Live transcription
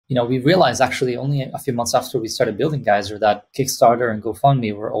we realized actually only a few months after we started building Geyser that Kickstarter and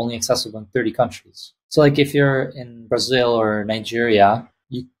GoFundMe were only accessible in 30 countries. So like if you're in Brazil or Nigeria,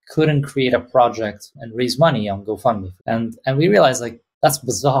 you couldn't create a project and raise money on GoFundMe. And we realized like that's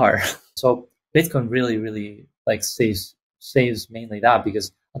bizarre. So Bitcoin really, really like saves mainly that,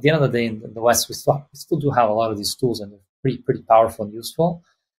 because at the end of the day in the West, we still do have a lot of these tools and they're pretty powerful and useful.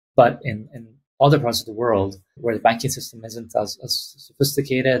 But in other parts of the world where the banking system isn't as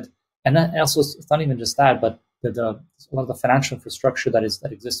sophisticated, and then also it's not even just that, but a lot of the financial infrastructure that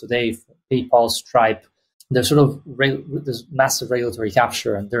exists today, PayPal, Stripe, there's there's massive regulatory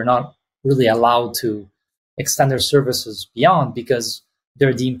capture, and they're not really allowed to extend their services beyond because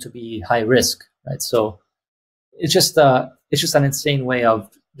they're deemed to be high risk, right? So it's just an insane way of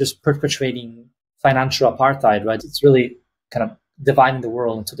just perpetuating financial apartheid, right? It's really kind of dividing the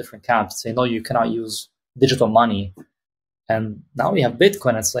world into different camps, saying, no, you cannot use digital money. And now we have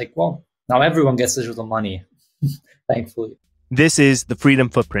Bitcoin. It's like, well, now everyone gets digital money, thankfully. This is the Freedom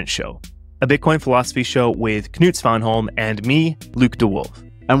Footprint Show, a Bitcoin philosophy show with Knut Svanholm and me, Luke DeWolf.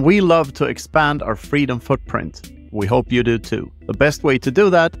 And we love to expand our freedom footprint. We hope you do too. The best way to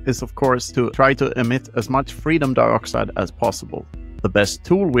do that is, of course, to try to emit as much freedom dioxide as possible. The best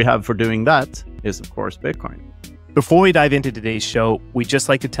tool we have for doing that is, of course, Bitcoin. Before we dive into today's show, we'd just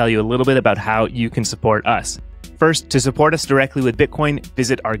like to tell you a little bit about how you can support us. First, to support us directly with Bitcoin,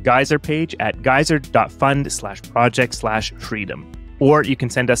 visit our Geyser page at geyser.fund/project/freedom. Or you can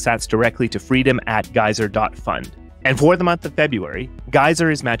send us sats directly to freedom@geyser.fund. And for the month of February, Geyser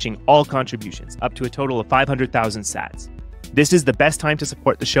is matching all contributions up to a total of 500,000 sats. This is the best time to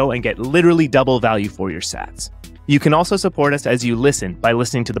support the show and get literally double value for your sats. You can also support us as you listen by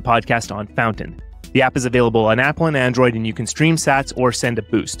listening to the podcast on Fountain. The app is available on Apple and Android, and you can stream sats or send a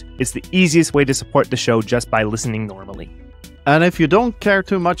boost. It's the easiest way to support the show just by listening normally. And if you don't care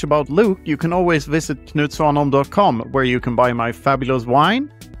too much about Luke, you can always visit knutsvanholm.com, where you can buy my fabulous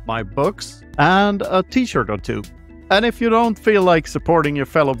wine, my books, and a t-shirt or two. And if you don't feel like supporting your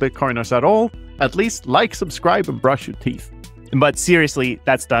fellow Bitcoiners at all, at least like, subscribe, and brush your teeth. But seriously,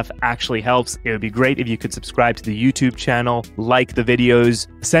 that stuff actually helps. It would be great if you could subscribe to the YouTube channel, like the videos,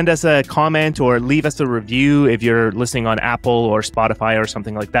 send us a comment or leave us a review if you're listening on Apple or Spotify or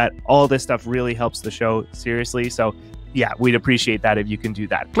something like that. All this stuff really helps the show, seriously. So yeah, we'd appreciate that if you can do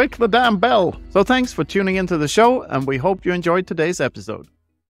that. Click the damn bell. So thanks for tuning into the show, and we hope you enjoyed today's episode.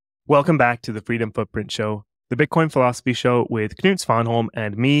 Welcome back to the Freedom Footprint Show, the Bitcoin philosophy show with Knut Svanholm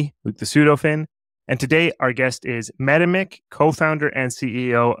and me, Luke the Pseudofin. And today, our guest is Metamick, co-founder and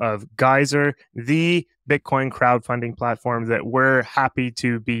CEO of Geyser, the Bitcoin crowdfunding platform that we're happy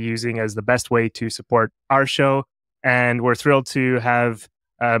to be using as the best way to support our show. And we're thrilled to have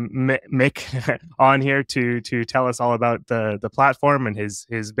Mick on here to tell us all about the platform and his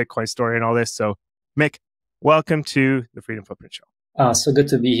Bitcoin story and all this. So, Mick, welcome to the Freedom Footprint Show. So good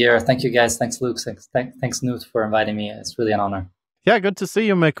to be here. Thank you, guys. Thanks, Luke. Thanks, Knut, for inviting me. It's really an honor. Yeah, good to see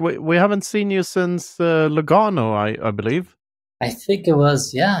you, Mick. We haven't seen you since Lugano, I believe. I think it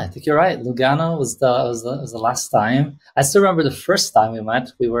was, I think you're right. Lugano was the last time. I still remember the first time we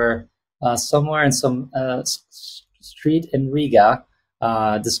met. We were somewhere in some street in Riga,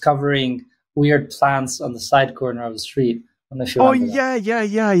 discovering weird plants on the side corner of the street. I don't know if you remember that.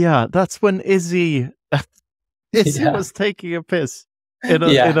 Yeah. That's when Izzy was taking a piss in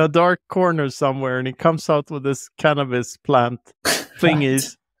a dark corner somewhere, and he comes out with this cannabis plant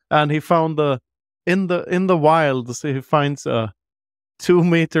thingies, and he found in the wild. So he finds a 2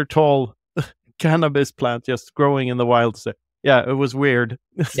 meter tall cannabis plant just growing in the wild. So yeah, it was weird.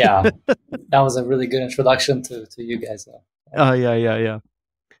 Yeah, that was a really good introduction to you guys, though. Yeah.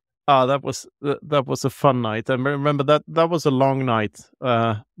 That was a fun night. I remember that was a long night.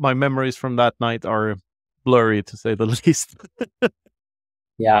 My memories from that night are blurry, to say the least.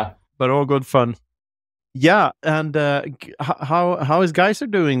 Yeah, but all good fun. Yeah, and how is Geyser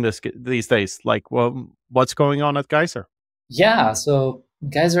doing these days? Like, well, what's going on at Geyser? Yeah, so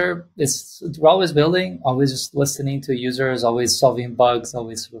Geyser we're always building, always just listening to users, always solving bugs,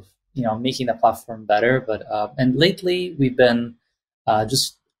 always sort of making the platform better. But and lately we've been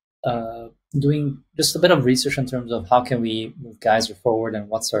doing just a bit of research in terms of how can we move Geyser forward and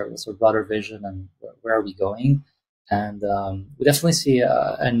what's our broader vision and where are we going. And we definitely see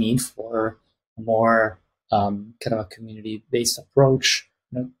a need for a more kind of a community-based approach.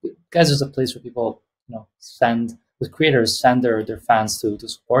 Geyser is a place where people, creators send their fans to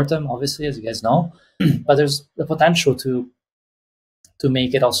support them, obviously, as you guys know. But there's the potential to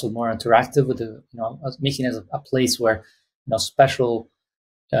make it also more interactive with making it a place where special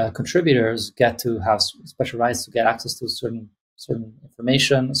contributors get to have special rights to get access to certain certain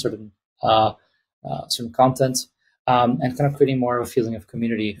information, certain content, and kind of creating more of a feeling of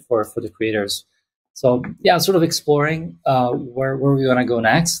community for the creators. So yeah, sort of exploring where we want to go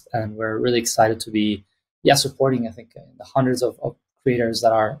next, and we're really excited to be supporting, I think, the hundreds of creators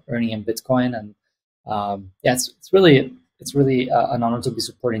that are earning in Bitcoin, and it's really an honor to be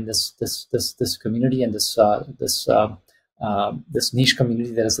supporting this community and this niche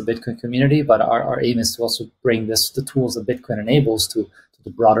community that is the Bitcoin community. But our aim is to also bring the tools that Bitcoin enables to the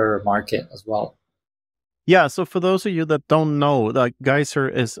broader market as well. Yeah, so for those of you that don't know, like Geyser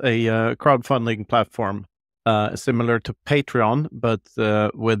is a crowdfunding platform similar to Patreon, but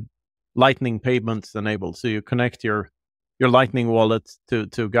with Lightning payments enabled. So you connect your Lightning wallet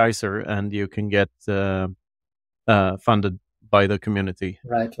to Geyser, and you can get funded by the community.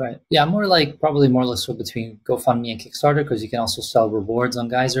 Right. Yeah, probably more or less so between GoFundMe and Kickstarter, because you can also sell rewards on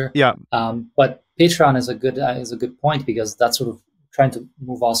Geyser. Yeah. But Patreon is a good point, because that's sort of trying to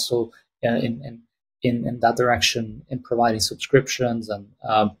move also in that direction, in providing subscriptions and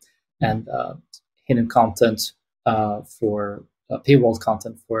hidden content for paywall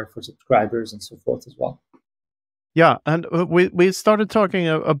content for subscribers and so forth as well. Yeah, and we started talking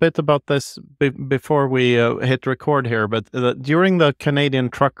a bit about this before we hit record here, but during the Canadian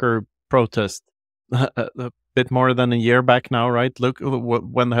trucker protest, a bit more than a year back now, right? Look,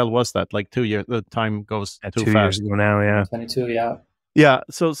 when the hell was that? Like 2 years. The time goes too 2 fast. Years ago now, yeah. 22, yeah. Yeah,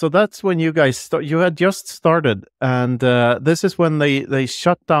 so that's when you guys you had just started, and this is when they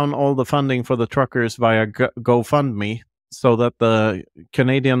shut down all the funding for the truckers via GoFundMe, so that the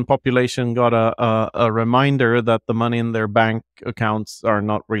Canadian population got a reminder that the money in their bank accounts are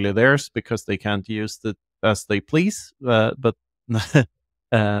not really theirs, because they can't use it as they please. But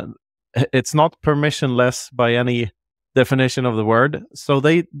it's not permissionless by any definition of the word. So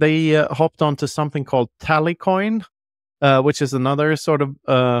they hopped onto something called Tallycoin, which is another sort of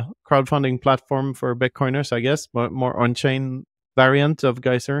crowdfunding platform for Bitcoiners, I guess, more on-chain variant of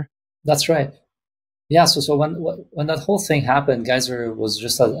Geyser. That's right. Yeah, so when that whole thing happened, Geyser was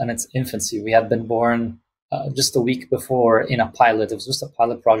just in its infancy. We had been born just a week before in a pilot. It was just a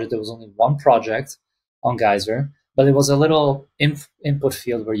pilot project. There was only one project on Geyser, but it was a little input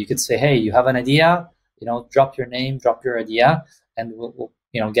field where you could say, hey, you have an idea, drop your name, drop your idea, and we'll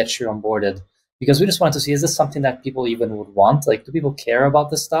get you onboarded. Because we just wanted to see, is this something that people even would want? Like, do people care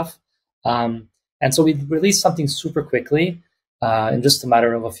about this stuff? And so we released something super quickly in just a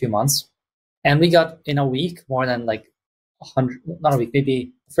matter of a few months. And we got, in a week, more than 100, not a week,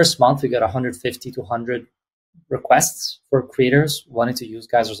 maybe the first month, we got 150 to 100 requests for creators wanting to use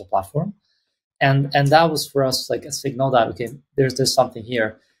Geyser as a platform. And that was for us like a signal that, okay, there's something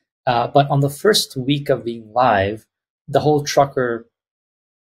here. But on the first week of being live, the whole trucker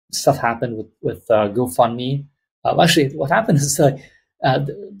stuff happened with GoFundMe. Actually, what happened is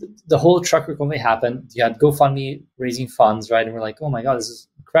the whole trucker company happened. You had GoFundMe raising funds, right? And we're like, oh my God, this is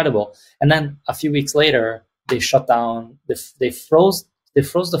incredible. And then a few weeks later, they shut down. They froze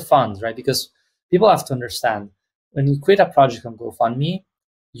the funds, right? Because people have to understand, when you create a project on GoFundMe,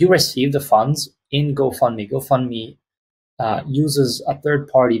 you receive the funds in GoFundMe. GoFundMe uses a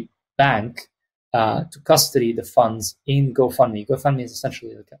third-party bank to custody the funds in GoFundMe. GoFundMe is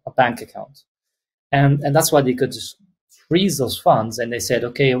essentially like a bank account. And that's why they could just freeze those funds. And they said,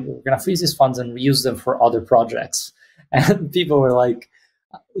 okay, we're going to freeze these funds and reuse them for other projects. And people were like,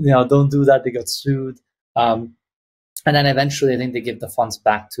 don't do that. They got sued. And then eventually, I think they give the funds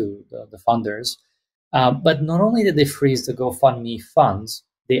back to the funders. But not only did they freeze the GoFundMe funds,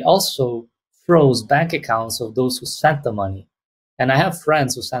 they also froze bank accounts of those who sent the money. And I have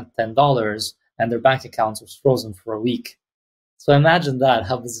friends who sent $10 and their bank accounts was frozen for a week. So imagine that.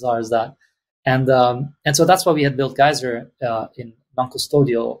 How bizarre is that? And so that's why we had built Geyser in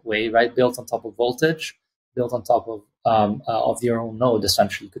non-custodial way, right? Built on top of Voltage, built on top of your own node.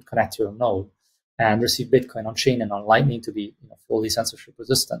 Essentially, you could connect your own node and receive Bitcoin on chain and on Lightning to be fully censorship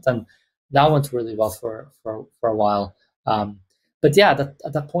resistant. And that went really well for a while. But yeah,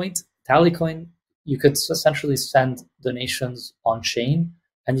 at that point, Tallycoin, you could essentially send donations on chain,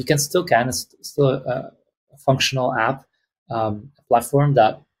 and you it's still a functional app, platform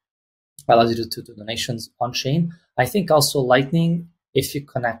that allows you to do donations on chain. I think also Lightning, if you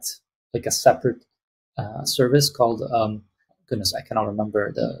connect like a separate service called goodness, I cannot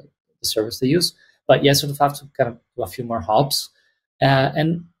remember the service they use, but yeah, sort of have to kind of do a few more hops,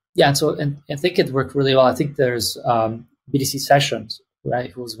 and I think it worked really well. I think there's BTC Sessions,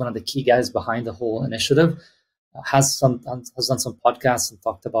 right, who was one of the key guys behind the whole initiative, has done some podcasts and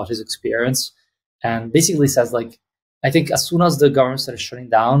talked about his experience, and basically says, like, I think as soon as the government started shutting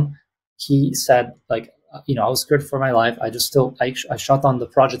down, he said, like, I was scared for my life. I shut down the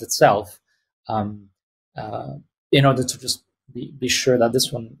project itself, in order to just be sure that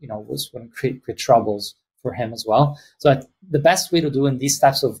this one, wouldn't create troubles for him as well. So the best way to do in these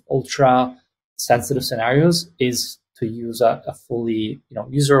types of ultra sensitive scenarios is to use a fully,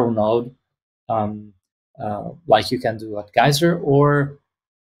 use your own node, like you can do at Geyser, or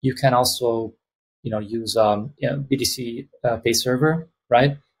you can also, use BTC Pay Server,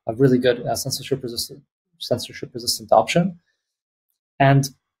 right? A really good censorship resistant option. And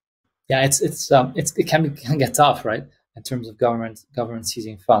yeah, it can get tough, right, in terms of government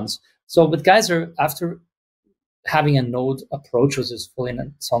seizing funds. So with Geyser, after having a node approach, which is fully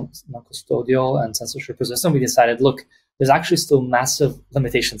non-custodial and censorship resistant, we decided, look, there's actually still massive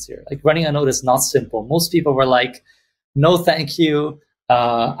limitations here. Like, running a node is not simple. Most people were like, no, thank you.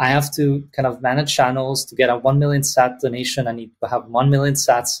 I have to kind of manage channels. To get a 1 million sat donation, I need to have 1 million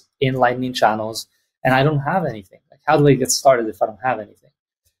sats in Lightning channels, and I don't have anything. Like, how do I get started if I don't have anything?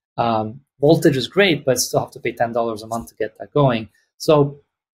 Voltage is great, but I still have to pay $10 a month to get that going. So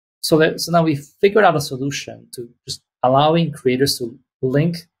now we figured out a solution to just allowing creators to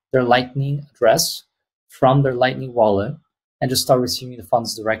link their Lightning address from their Lightning wallet and just start receiving the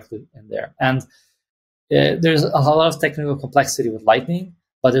funds directly in there. And there's a lot of technical complexity with Lightning,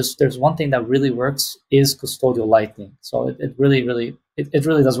 but there's one thing that really works is custodial Lightning. So it really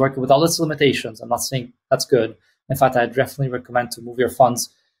does work with all its limitations. I'm not saying that's good. In fact, I definitely recommend to move your funds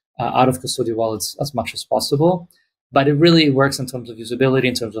out of custodial wallets as much as possible. But it really works in terms of usability,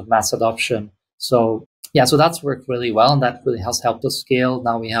 in terms of mass adoption. So yeah, so that's worked really well, and that really has helped us scale.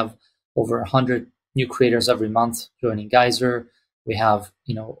 Now we have over 100 new creators every month joining Geyser. We have,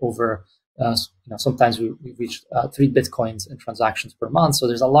 over, sometimes we reach 3 Bitcoins in transactions per month. So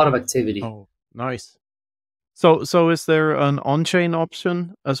there's a lot of activity. Oh, nice. So is there an on-chain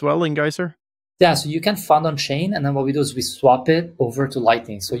option as well in Geyser? Yeah, so you can fund on chain, and then what we do is we swap it over to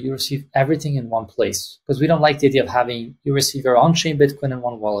Lightning. So you receive everything in one place, because we don't like the idea of having you receive your on-chain Bitcoin in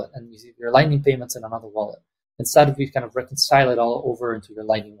one wallet and you receive your Lightning payments in another wallet. Instead, we kind of reconcile it all over into your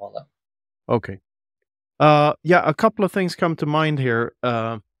Lightning wallet. Okay. Yeah, a couple of things come to mind here.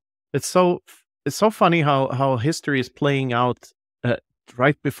 It's so funny how history is playing out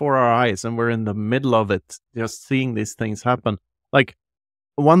right before our eyes, and we're in the middle of it, just seeing these things happen. Like,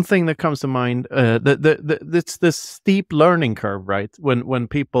 one thing that comes to mind, it's this steep learning curve, right? When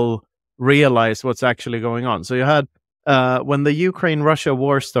people realize what's actually going on. So you had, when the Ukraine-Russia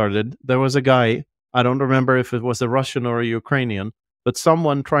war started, there was a guy, I don't remember if it was a Russian or a Ukrainian, but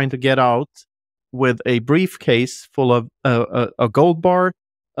someone trying to get out with a briefcase full of a gold bar,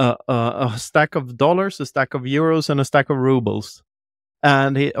 a stack of dollars, a stack of euros, and a stack of rubles.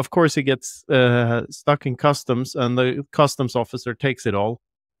 And he gets stuck in customs, and the customs officer takes it all,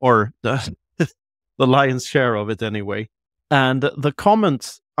 or the lion's share of it anyway. And the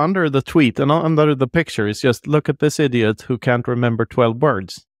comments under the tweet and under the picture is just, look at this idiot who can't remember 12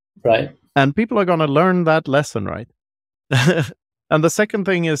 words. Right. And people are going to learn that lesson, right? And the second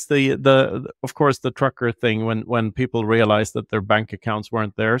thing is of course, the trucker thing, when people realize that their bank accounts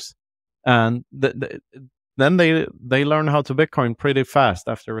weren't theirs. And then they learn how to Bitcoin pretty fast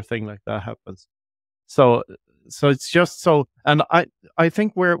after a thing like that happens. So it's just so, and I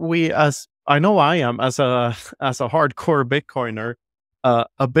think I know I am as a hardcore Bitcoiner,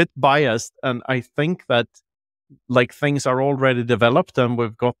 a bit biased, and I think that like things are already developed and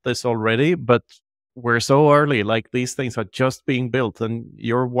we've got this already, but we're so early. Like, these things are just being built, and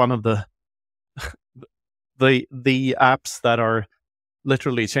you're one of the apps that are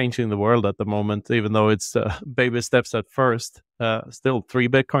literally changing the world at the moment, even though it's baby steps at first. Still, 3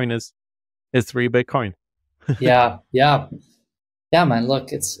 Bitcoin is 3 Bitcoin. yeah, man.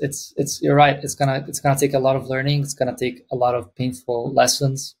 Look, it's you're right. It's gonna take a lot of learning. It's gonna take a lot of painful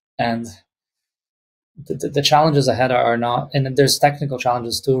lessons, and the challenges ahead are not. And there's technical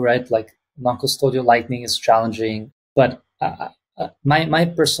challenges too, right? Like, non-custodial Lightning is challenging, but my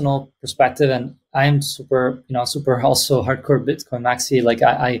personal perspective, and I'm super also hardcore Bitcoin maxi. Like,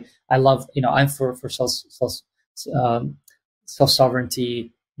 I love, I'm for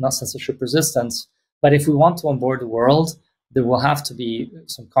self-sovereignty, not censorship resistance. But if we want to onboard the world, there will have to be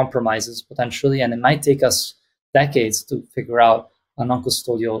some compromises potentially, and it might take us decades to figure out a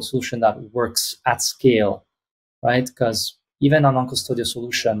non-custodial solution that works at scale, right? Because even a non-custodial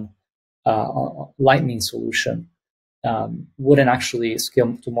solution, Lightning solution, wouldn't actually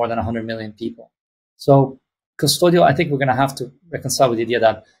scale to more than 100 million people. So custodial, I think we're going to have to reconcile with the idea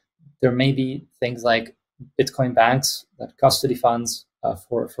that there may be things like Bitcoin banks that custody funds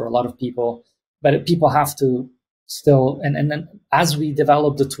for a lot of people, but people have to still, and then as we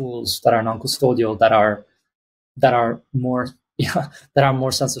develop the tools that are non-custodial, that are more that are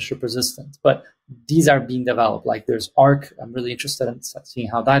more censorship resistant, but these are being developed. Like there's ARC. I'm really interested in seeing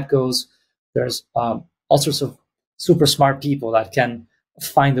how that goes. There's all sorts of super smart people that can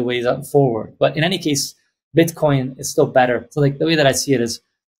find the ways forward. But in any case, Bitcoin is still better. So like the way that I see it is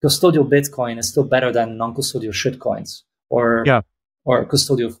custodial Bitcoin is still better than non-custodial shitcoins or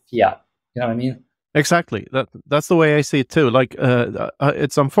custodial fiat. You know what I mean? Exactly. That's the way I see it too. Like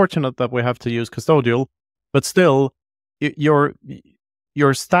it's unfortunate that we have to use custodial, but still your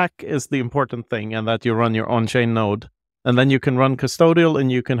stack is the important thing, and that you run your on-chain node, and then you can run custodial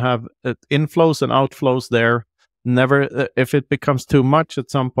and you can have inflows and outflows there. Never, if it becomes too much at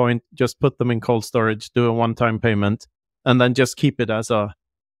some point, just put them in cold storage, do a one-time payment, and then just keep it as a.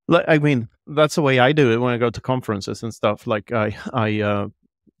 I mean, that's the way I do it when I go to conferences and stuff. Like I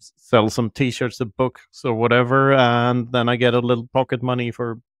sell some T-shirts, books, or whatever, and then I get a little pocket money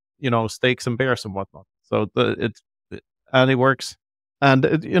for steaks and beers and whatnot. So it works, and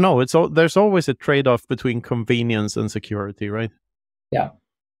there's always a trade-off between convenience and security, right?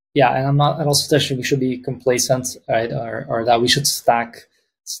 Yeah, and I'm also suggesting we should be complacent, right, or that we should stack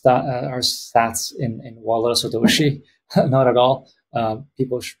our stats in wallet or Satoshi. Not at all.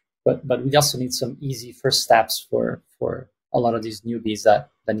 But we also need some easy first steps for a lot of these newbies that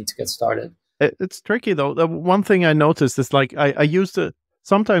need to get started. It's tricky though. The one thing I noticed is like I used to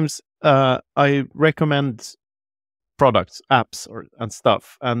sometimes I recommend products, apps, and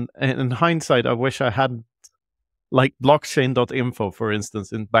stuff, and in hindsight, I wish I had. Like blockchain.info, for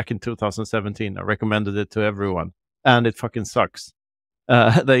instance, back in 2017, I recommended it to everyone, and it fucking sucks.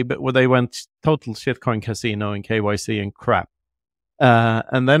 They went total shitcoin casino and KYC and crap.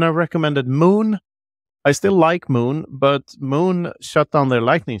 And then I recommended Moon. I still like Moon, but Moon shut down their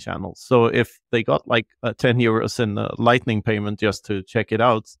Lightning channel. So if they got like 10 euros in a Lightning payment just to check it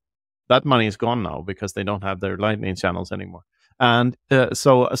out, that money is gone now because they don't have their Lightning channels anymore. And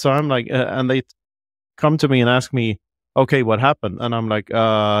so I'm like, and they come to me and ask me, okay, what happened? And I'm like,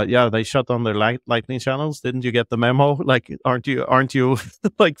 yeah, they shut down their Lightning channels. Didn't you get the memo? Like, aren't you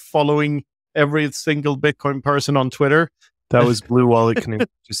like following every single Bitcoin person on Twitter? That was Blue Wallet. Can you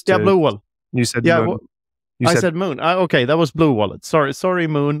just Blue Wallet. You said Moon. I said Moon. Okay, that was Blue Wallet. Sorry,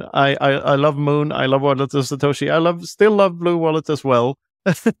 Moon. I love Moon. I love Wallet of Satoshi. I still love Blue Wallet as well.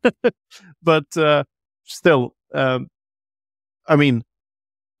 But still, I mean,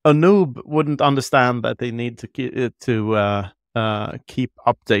 a noob wouldn't understand that they need to keep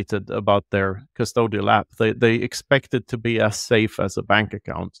updated about their custodial app. They expect it to be as safe as a bank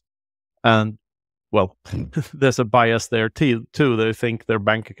account, and well, there's a bias there too. They think their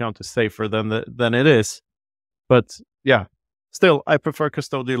bank account is safer than it is. But yeah, still, I prefer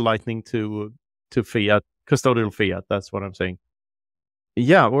custodial Lightning to fiat, custodial fiat. That's what I'm saying.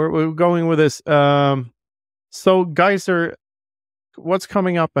 Yeah, we're going with this. So Geyser. What's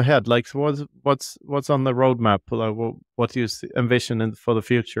coming up ahead? Like, what's on the roadmap? Like, what do you envision for the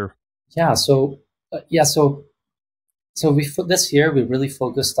future? So this year we really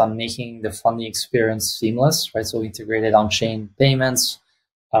focused on making the funding experience seamless, right? So we integrated on-chain payments.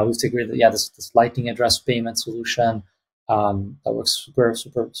 We integrated this Lightning address payment solution that works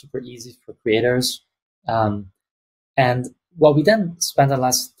super easy for creators. And what we then spent the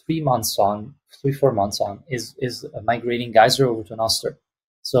last 4 months on is migrating Geyser over to Nostr.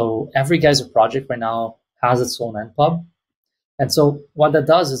 So every Geyser project right now has its own npub. And so what that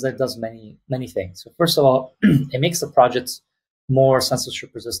does is that it does many things. So first of all, it makes the projects more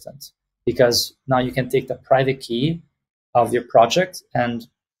censorship resistant, because now you can take the private key of your project, and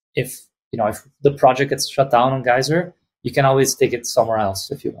if the project gets shut down on Geyser, you can always take it somewhere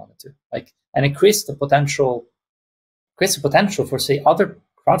else if you wanted to. And it creates the potential for, say, other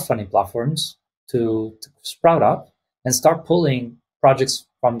crowdfunding platforms to sprout up and start pulling projects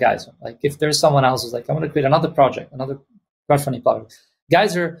from Geyser. Like if there's someone else who's like, I want to create another project, another crowdfunding platform.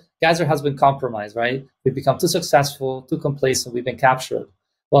 Geyser has been compromised, right? We've become too successful, too complacent, we've been captured.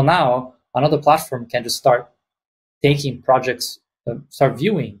 Well, now another platform can just start taking projects, start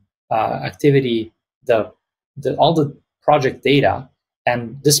viewing activity, all the project data,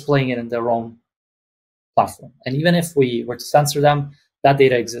 and displaying it in their own platform. And even if we were to censor them, that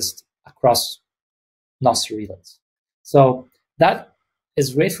data exists across Nostr relays. So that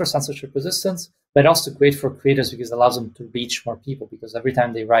is great for censorship resistance, but also great for creators because it allows them to reach more people, because every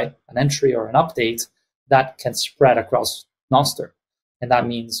time they write an entry or an update, that can spread across Nostr. And that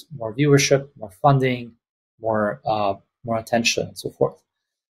means more viewership, more funding, more attention, and so forth.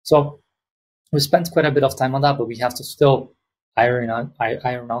 So we spent quite a bit of time on that, but we have to still iron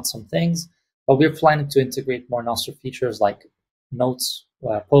out some things. But we're planning to integrate more Nostr features like notes,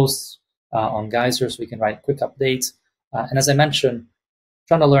 posts on Geyser, so we can write quick updates. And as I mentioned,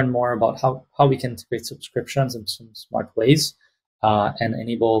 trying to learn more about how we can integrate subscriptions in some smart ways and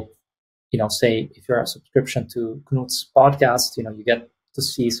enable, say if you're a subscription to Knut's podcast, you get to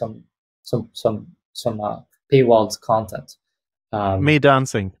see some paywalled content. Me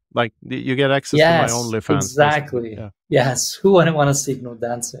dancing, like you get access to my OnlyFans. Exactly. Yeah. Yes. Who wouldn't want to see Knut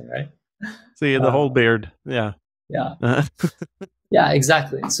dancing, right? See the whole beard. Yeah. Yeah. Yeah,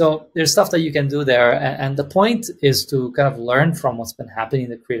 exactly. So there's stuff that you can do there. And the point is to kind of learn from what's been happening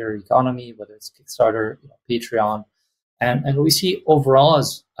in the creator economy, whether it's Kickstarter, Patreon. And we see overall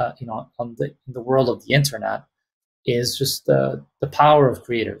as, in the world of the internet is just the power of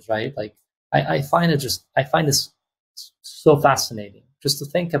creators, right? Like I find this so fascinating just to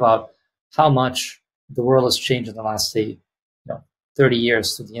think about how much the world has changed in the last, say, 30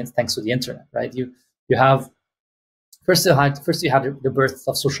 years thanks to the internet, right? You have first you had the birth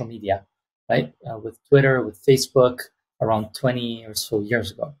of social media, right? With Twitter, with Facebook, around 20 or so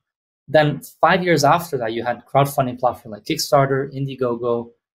years ago. Then 5 years after that, you had crowdfunding platforms like Kickstarter,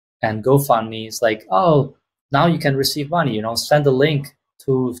 Indiegogo, and GoFundMe. It's like, oh, now you can receive money. Send a link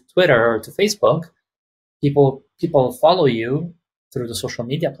to Twitter or to Facebook. People follow you through the social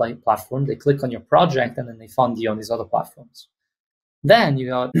media platform. They click on your project and then they fund you on these other platforms. Then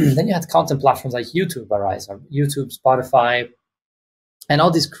you had content platforms like YouTube arise, YouTube, Spotify, and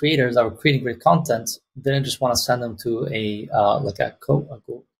all these creators that were creating great content didn't just want to send them to a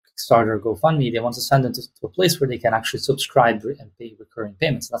Kickstarter or GoFundMe. They want to send them to a place where they can actually subscribe and pay recurring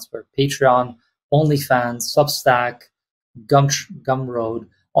payments. And that's where Patreon, OnlyFans, Substack, Gumroad,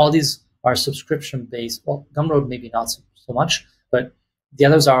 all these are subscription-based. Well, Gumroad maybe not so much, but the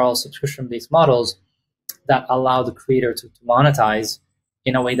others are all subscription-based models that allow the creator to monetize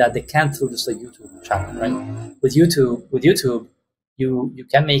in a way that they can't through just a YouTube channel, right? With YouTube, you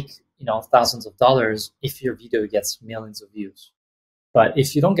can make thousands of dollars if your video gets millions of views. But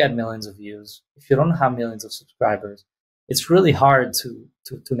if you don't get millions of views, if you don't have millions of subscribers, it's really hard to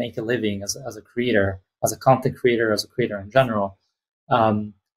make a living as a creator, as a content creator, as a creator in general.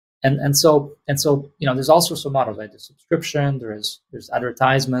 And so there's all sorts of models, right? There's subscription, there's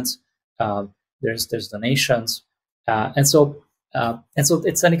advertisements, there's donations, and so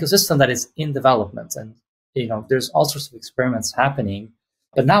it's an ecosystem that is in development, and there's all sorts of experiments happening.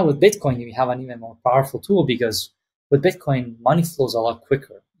 But now with Bitcoin, you have an even more powerful tool, because with Bitcoin, money flows a lot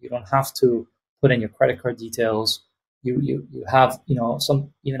quicker. You don't have to put in your credit card details. You have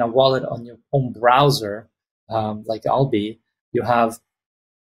even a wallet on your own browser, like Albi. You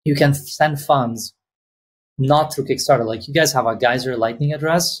can send funds not through Kickstarter. Like you guys have a Geyser Lightning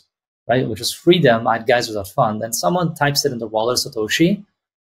address, right? Which is freedom@geyser.fund. And someone types it in the wallet Satoshi.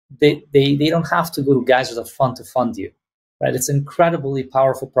 They don't have to go to Geyser.fund to fund you, right? It's an incredibly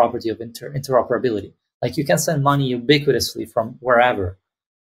powerful property of interoperability. Like you can send money ubiquitously from wherever.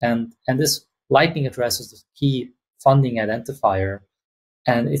 And this Lightning address is the key funding identifier.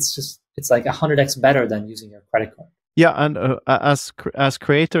 And it's like 100x better than using your credit card. Yeah, and as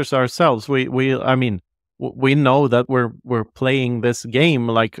creators ourselves, we know that we're playing this game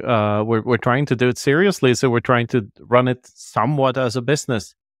like we're trying to do it seriously, so we're trying to run it somewhat as a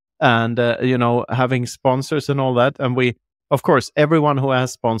business, and having sponsors and all that. And we, of course, everyone who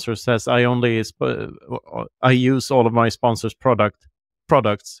has sponsors says I use all of my sponsors'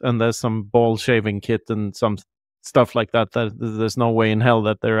 products, and there's some ball shaving kit and some stuff like that there's no way in hell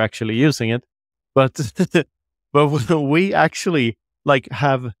that they're actually using it, but. But we actually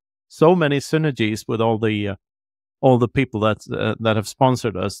have so many synergies with all the people that have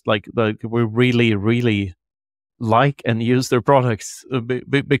sponsored us. Like we really, really like and use their products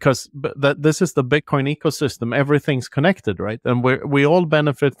because this is the Bitcoin ecosystem. Everything's connected, right? And we all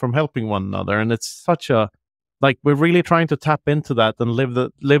benefit from helping one another. And it's such a we're really trying to tap into that and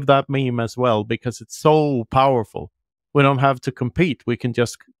live that meme as well, because it's so powerful. We don't have to compete. We can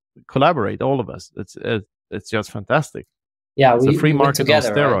just collaborate, all of us. It's just fantastic. Yeah, it's a free market together,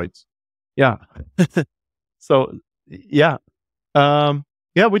 on steroids. Right? Yeah. So yeah,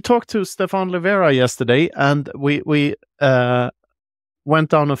 we talked to Stefan Livera yesterday, and we went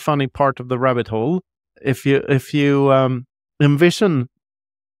down a funny part of the rabbit hole. If you envision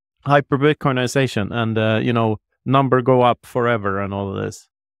hyper Bitcoinization and number go up forever and all of this,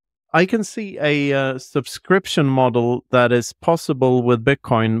 I can see a subscription model that is possible with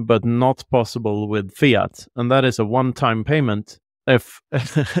Bitcoin, but not possible with fiat. And that is a one-time payment if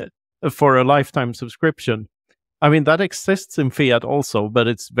for a lifetime subscription. I mean, that exists in fiat also, but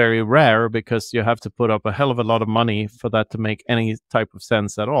it's very rare because you have to put up a hell of a lot of money for that to make any type of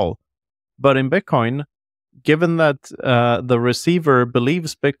sense at all. But in Bitcoin, given that the receiver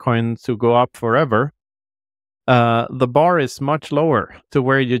believes Bitcoin to go up forever, the bar is much lower to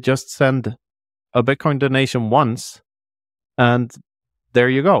where you just send a Bitcoin donation once, and there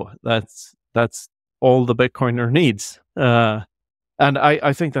you go. That's all the Bitcoiner needs. And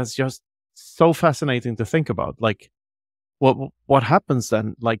I think that's just so fascinating to think about. Like, what happens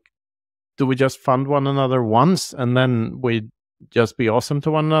then? Like, do we just fund one another once and then we just be awesome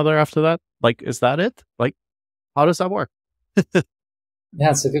to one another after that? Like, is that it? Like, how does that work?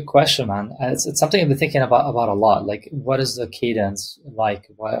 Yeah, it's a good question, man. It's something I've been thinking about a lot. Like, what is the cadence like?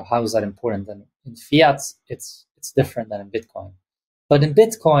 How is that important? And in fiat, it's different than in Bitcoin. But in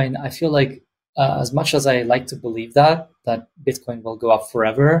Bitcoin, I feel like as much as I like to believe that Bitcoin will go up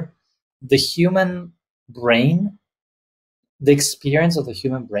forever, the human brain, the experience of the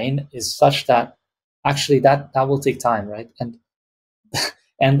human brain is such that actually that will take time, right?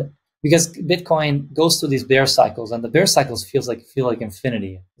 And because Bitcoin goes through these bear cycles, and the bear cycles feel like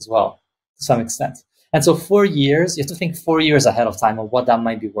infinity as well to some extent. And so 4 years, you have to think 4 years ahead of time of what that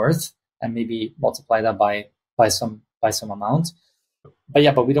might be worth, and maybe multiply that by some amount. But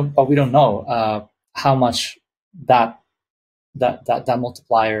yeah, but we don't know how much that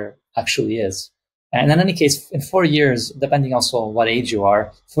multiplier actually is. And in any case, in 4 years, depending also on what age you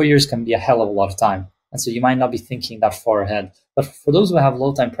are, 4 years can be a hell of a lot of time. And so you might not be thinking that far ahead. But for those who have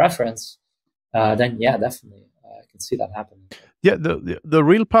low time preference, then yeah, definitely, I can see that happening. Yeah, the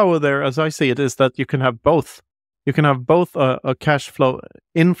real power there, as I see it, is that you can have both. You can have both a cash flow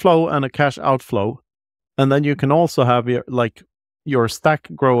inflow and a cash outflow, and then you can also have your stack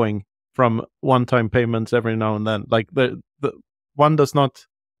growing from one-time payments every now and then. Like the one does not,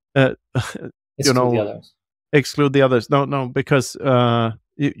 exclude the others. Exclude the others. No, because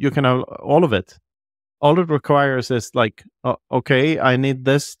you can have all of it. All it requires is like, okay, I need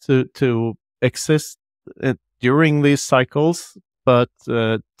this to exist during these cycles, but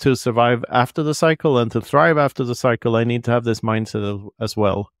to survive after the cycle and to thrive after the cycle, I need to have this mindset as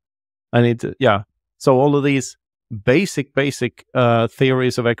well. I need to, yeah. So all of these basic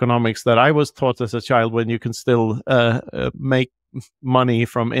theories of economics that I was taught as a child, when you can still make money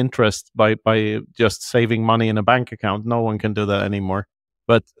from interest by just saving money in a bank account. No one can do that anymore.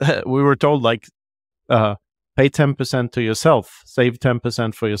 But we were told, like, pay 10% to yourself, save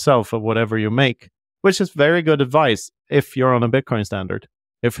 10% for yourself of whatever you make, which is very good advice if you're on a Bitcoin standard.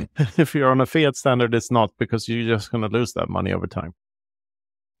 If you're on a fiat standard, it's not, because you're just going to lose that money over time.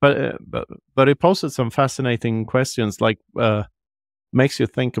 But it poses some fascinating questions, like makes you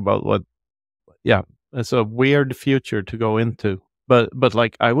think about what, yeah, it's a weird future to go into. But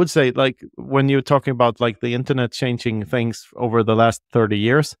like, I would say, like, when you're talking about like the internet changing things over the last 30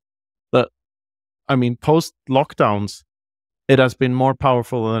 years, I mean, post lockdowns, it has been more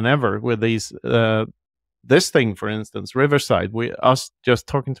powerful than ever with these, this thing, for instance, Riverside, us just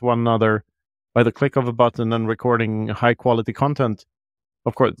talking to one another by the click of a button and recording high quality content.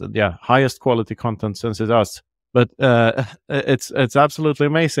 Of course, yeah, highest quality content since it's us. But it's absolutely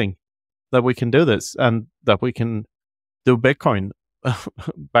amazing that we can do this and that we can do Bitcoin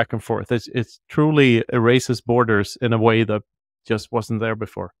back and forth. It's truly erases borders in a way that just wasn't there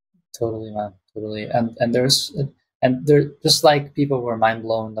before. Totally, man. Totally. And there, just like people were mind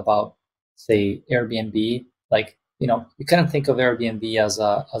blown about, say, Airbnb. Like, you kind of think of Airbnb as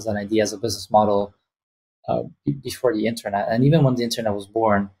an idea, as a business model before the internet. And even when the internet was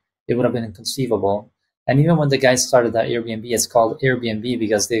born, it would have been inconceivable. And even when the guys started that Airbnb, it's called Airbnb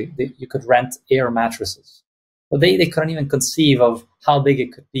because you could rent air mattresses. But they couldn't even conceive of how big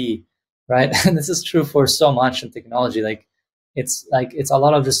it could be, right? And this is true for so much in technology. It's a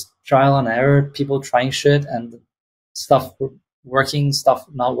lot of just trial and error, people trying shit and stuff working, stuff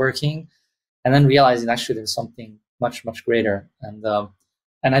not working, and then realizing actually there's something much, much greater. And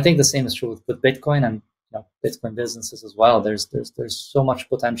I think the same is true with Bitcoin and Bitcoin businesses as well. There's so much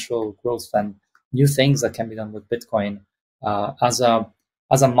potential growth and new things that can be done with Bitcoin as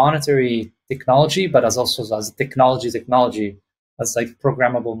a monetary technology, but as a technology, as like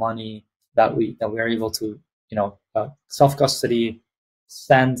programmable money that we are able to self-custody,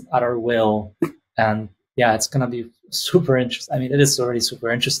 send at our will. And yeah, it's going to be super interesting. I mean, it is already super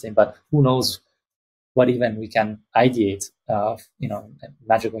interesting, but who knows what even we can ideate,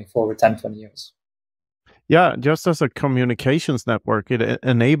 imagine going forward 10, 20 years. Yeah, just as a communications network, it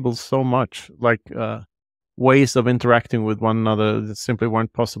enables so much, like ways of interacting with one another that simply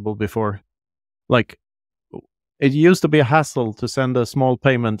weren't possible before. Like, it used to be a hassle to send a small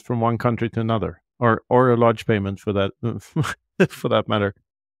payment from one country to another, or a large payment for that for that matter.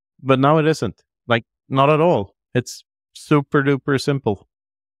 But now it isn't. Like, not at all. It's super duper simple.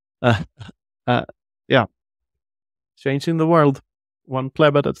 Uh, yeah, changing the world one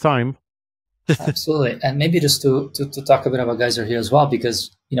pleb at a time. Absolutely. And maybe just to talk a bit about Geyser here as well,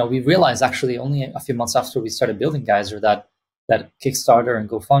 because we realized actually only a few months after we started building Geyser that Kickstarter and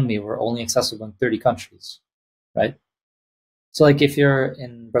GoFundMe were only accessible in 30 countries, right? So like if you're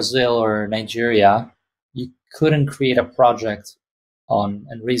in Brazil or Nigeria, you couldn't create a project and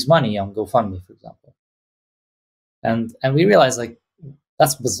raise money on GoFundMe, for example. And we realized like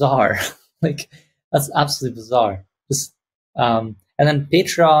that's bizarre. Like that's absolutely bizarre. And then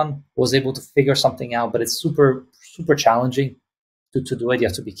Patreon was able to figure something out, but it's super challenging to do it. You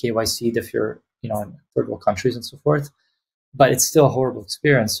have to be KYC'd if you're in third world countries and so forth. But it's still a horrible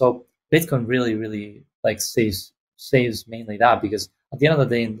experience. So Bitcoin really like saves mainly that, because at the end of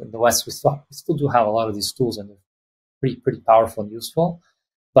the day in the West we still do have a lot of these tools and they're pretty powerful and useful.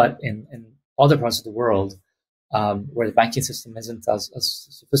 But in other parts of the world, where the banking system isn't as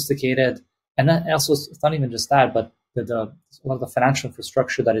sophisticated, and then also it's not even just that, but a lot of the financial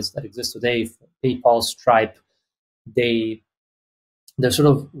infrastructure that exists today, PayPal, Stripe, they're sort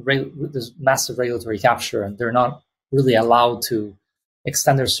of there's massive regulatory capture, and they're not really allowed to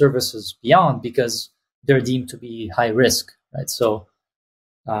extend their services beyond because they're deemed to be high risk, right? So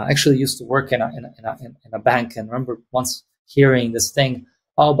I actually used to work in a bank, and remember once hearing this thing,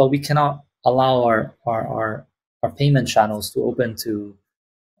 oh, but we cannot allow our payment channels to open to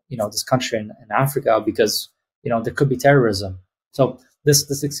this country in Africa because there could be terrorism. So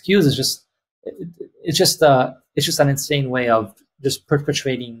this excuse is just an insane way of just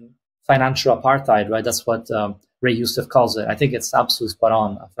perpetuating financial apartheid, right? That's what Ray Youssef calls it. I think it's absolutely spot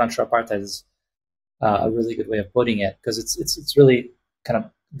on. Financial apartheid is a really good way of putting it, because it's really kind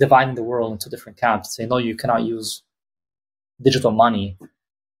of dividing the world into different camps, saying no, you cannot use digital money.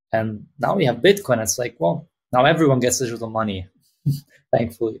 And now we have Bitcoin. It's like, well, now everyone gets digital money,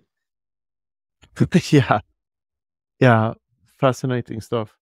 thankfully. Yeah, fascinating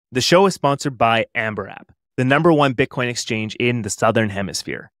stuff. The show is sponsored by Amber App, the #1 Bitcoin exchange in the Southern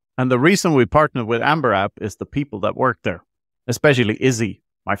Hemisphere. And the reason we partnered with Amber App is the people that work there, especially Izzy,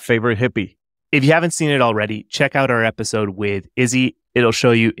 my favorite hippie. If you haven't seen it already, check out our episode with Izzy. It'll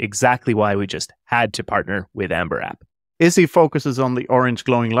show you exactly why we just had to partner with Amber App. Izzy focuses on the orange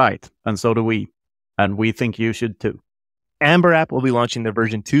glowing light, and so do we. And we think you should too. Amber App will be launching their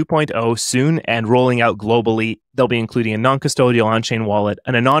version 2.0 soon and rolling out globally. They'll be including a non-custodial on-chain wallet,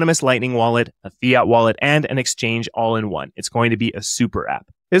 an anonymous Lightning wallet, a fiat wallet, and an exchange all in one. It's going to be a super app.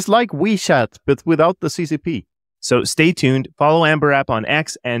 It's like WeChat, but without the CCP. So stay tuned, follow Amber App on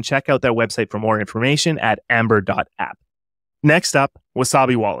X, and check out their website for more information at amber.app. Next up,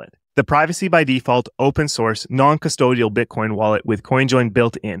 Wasabi Wallet, the privacy by default, open source, non-custodial Bitcoin wallet with CoinJoin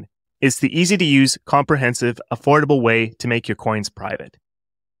built in. It's the easy-to-use, comprehensive, affordable way to make your coins private.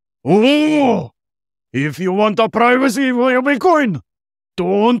 Oh, if you want a privacy for your Bitcoin,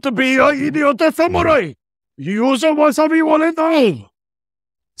 don't be an idiot samurai. Use a Wasabi wallet now.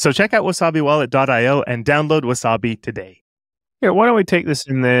 So check out wasabiwallet.io and download Wasabi today. Here, why don't we take this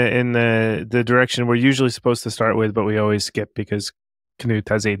in the direction we're usually supposed to start with, but we always skip because Knut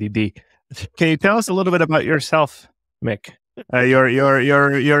has ADD. Can you tell us a little bit about yourself, Mick?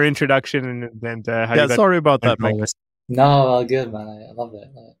 Your introduction and how you got sorry about that, Mick. No, all good, man. I love it.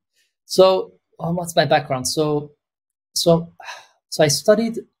 So, what's my background? So I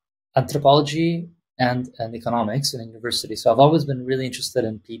studied anthropology and economics in university. So I've always been really interested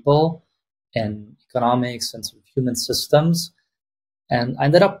in people and economics and sort of human systems. And I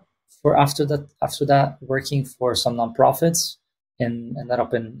ended up after that working for some nonprofits, and ended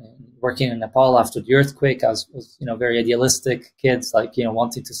up working in Nepal after the earthquake. I was very idealistic kids, like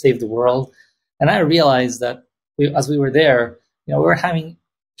wanting to save the world. And I realized that as we were there, we were having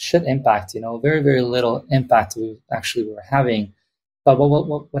shit impact. Very very little impact we were having. But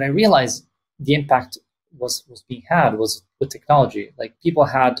what I realized the impact was being had was with technology. Like people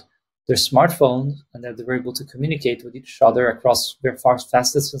had their smartphones and they were able to communicate with each other across very fast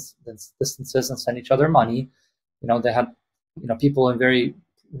distances and send each other money. They had people in very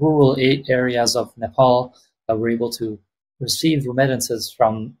rural areas of Nepal that were able to receive remittances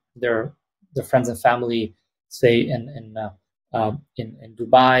from their friends and family, say in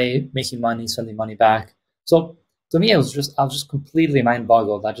Dubai, making money, sending money back. So to me, I was just completely mind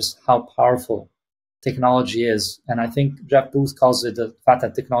boggled at just how powerful technology is. And I think Jeff Booth calls it the fact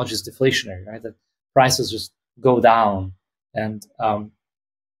that technology is deflationary, right? That prices just go down, and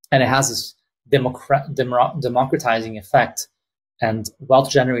it has this democratizing effect and wealth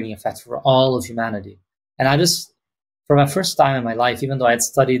generating effect for all of humanity. And I just, for my first time in my life, even though I had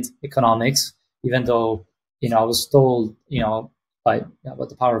studied economics, even though I was told about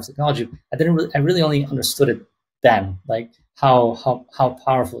the power of technology. I really only understood it then, like how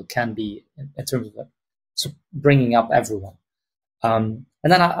powerful it can be in terms of bringing up everyone. And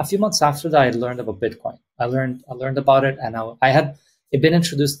then a few months after that, I learned about Bitcoin. I learned about it, and I had been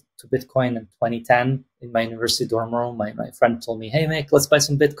introduced to Bitcoin in 2010 in my university dorm room. My friend told me, "Hey, Mick, let's buy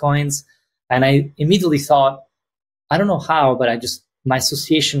some Bitcoins," and I immediately thought, I don't know how, but my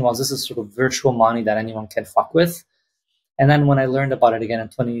association was this is sort of virtual money that anyone can fuck with. And then when I learned about it again in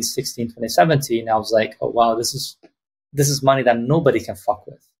 2016, 2017, I was like, oh wow, this is money that nobody can fuck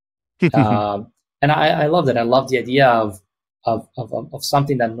with. And I loved it. I loved the idea of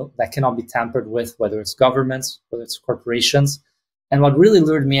something that cannot be tampered with, whether it's governments, whether it's corporations. And what really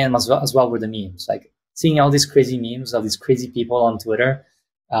lured me in as well were the memes, like seeing all these crazy memes of these crazy people on Twitter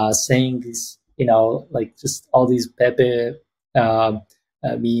saying these, like just all these Pepe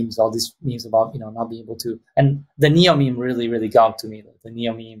memes, all these memes about, not being able to. And the Neo meme really, really got to me. The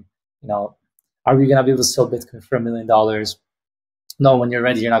Neo meme, are we going to be able to sell Bitcoin for $1 million? No, when you're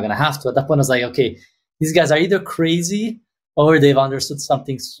ready, you're not going to have to. At that point, I was like, okay, these guys are either crazy or they've understood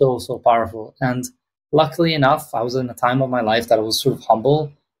something so powerful. And luckily enough, I was in a time of my life that I was sort of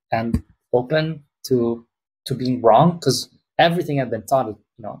humble and open to being wrong, because everything I've been taught,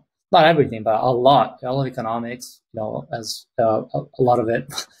 not everything, but all of economics, as a lot of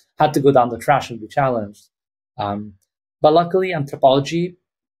it had to go down the trash and be challenged. But luckily, anthropology,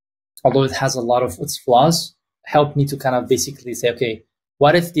 although it has a lot of its flaws, helped me to kind of basically say, okay,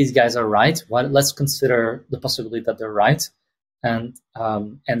 what if these guys are right? Let's consider the possibility that they're right, and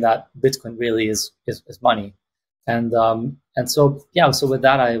that Bitcoin really is money. And so with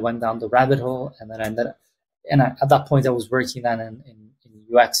that, I went down the rabbit hole, and then at that point, I was working then in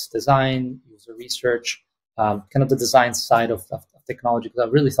UX design, user research, kind of the design side of technology, because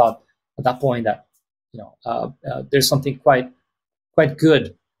I really thought at that point that there's something quite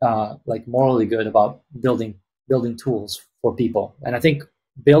good, like morally good, about building tools for people. And I think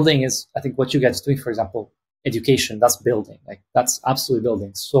building is, what you guys are doing, for example, education, that's building, like that's absolutely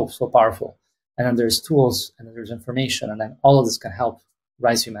building, so powerful. And then there's tools, and then there's information, and then all of this can help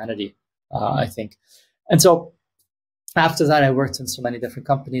rise humanity, I think. And so after that, I worked in so many different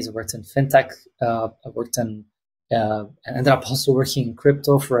companies. I worked in fintech. I worked in, and ended up also working in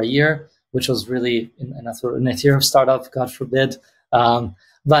crypto for a year, which was really in an Ethereum startup, God forbid.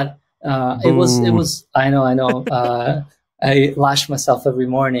 But it was. I know. I lash myself every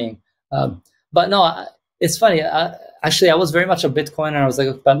morning. But no, it's funny. Actually, I was very much a Bitcoiner. I was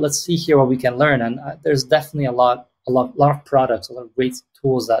like, but let's see here what we can learn. And there's definitely a lot of products, a lot of great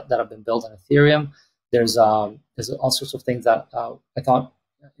tools that have been built on Ethereum. There's all sorts of things that I thought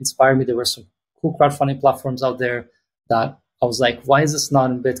inspired me. There were some cool crowdfunding platforms out there that I was like, why is this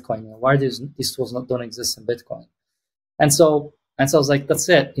not in Bitcoin? Why are these tools don't exist in Bitcoin? And so I was like, that's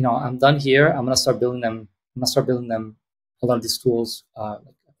it. I'm done here. I'm gonna start building them. A lot of these tools, like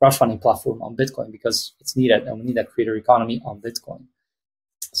a crowdfunding platform on Bitcoin, because it's needed, and we need a creator economy on Bitcoin.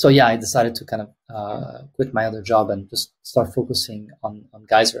 So yeah, I decided to kind of quit my other job and just start focusing on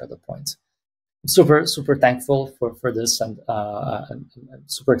Geyser at the point. I'm super thankful for this, and I'm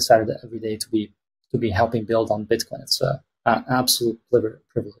super excited every day to be helping build on Bitcoin. It's an absolute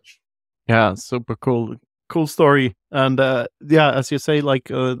privilege. Yeah, super cool story. And as you say,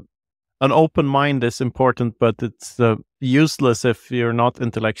 like an open mind is important, but it's useless if you're not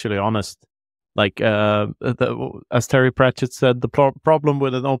intellectually honest. Like as Terry Pratchett said, the problem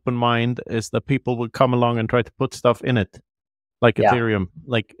with an open mind is that people will come along and try to put stuff in it. Like Ethereum,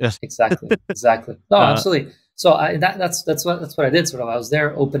 like exactly. No, absolutely. So that's what I did. Sort of, I was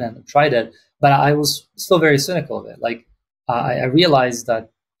there, open, and tried it, but I was still very cynical of it. Like I realized that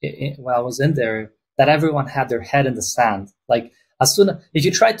when I was in there, that everyone had their head in the sand. Like if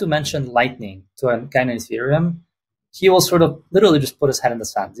you try to mention Lightning to a guy in Ethereum, he will sort of literally just put his head in the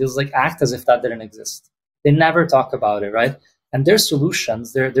sand. He was like act as if that didn't exist. They never talk about it, right? And their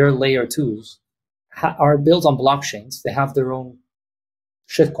solutions, their layer 2s, are built on blockchains. They have their own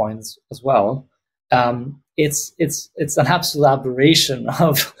shitcoins as well. It's an absolute aberration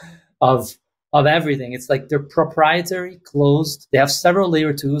of everything. It's like they're proprietary, closed. They have several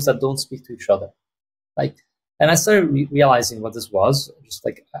layer 2s that don't speak to each other. And I started realizing what this was, just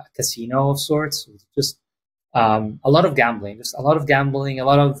like a casino of sorts. Just a lot of gambling, a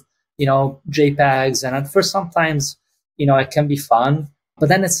lot of JPEGs. And at first, sometimes it can be fun. But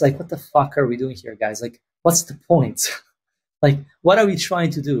then it's like, what the fuck are we doing here, guys? Like, what's the point? Like, what are we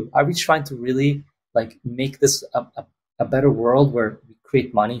trying to do? Are we trying to really make this a better world where we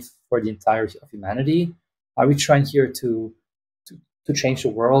create money for the entirety of humanity? Are we trying here to change the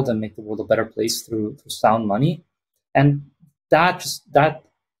world and make the world a better place through sound money? And that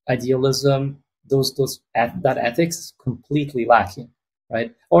idealism, that ethics is completely lacking,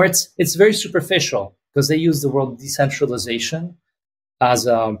 right? Or it's very superficial because they use the word decentralization as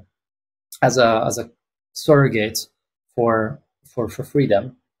a surrogate for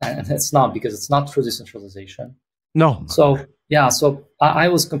freedom, and it's not, because it's not true decentralization. No. So yeah, so I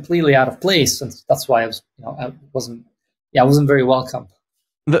was completely out of place, and that's why I wasn't very welcome.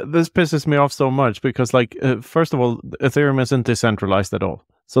 This pisses me off so much because, like, first of all, Ethereum isn't decentralized at all.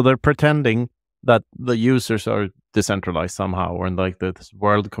 So they're pretending that the users are decentralized somehow, or in like this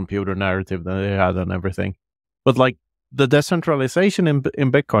world computer narrative that they had and everything. But like, the decentralization in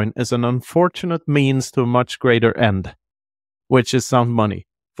Bitcoin is an unfortunate means to a much greater end, which is sound money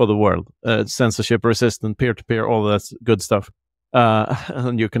for the world, censorship resistant, peer-to-peer, all that good stuff.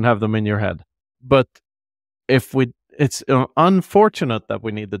 And you can have them in your head. But it's unfortunate that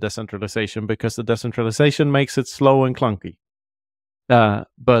we need the decentralization, because the decentralization makes it slow and clunky.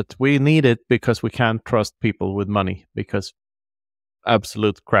 But we need it because we can't trust people with money, because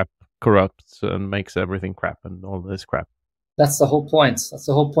absolute crap corrupts and makes everything crap and all this crap. That's the whole point. That's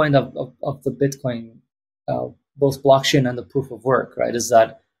the whole point of the Bitcoin, both blockchain and the proof of work, right? Is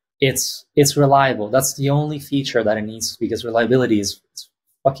that it's reliable. That's the only feature that it needs, because reliability is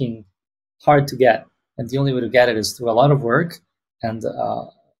fucking hard to get. And the only way to get it is through a lot of work and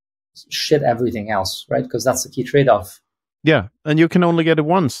shit everything else, right? Because that's the key trade-off. Yeah, and you can only get it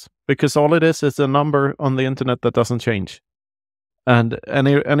once, because all it is a number on the internet that doesn't change. And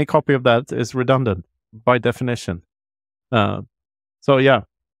any copy of that is redundant by definition. So yeah,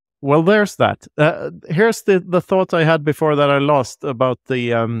 well, there's that. Here's the thought I had before that I lost about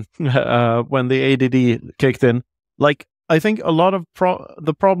the when the ADD kicked in. Like, I think a lot of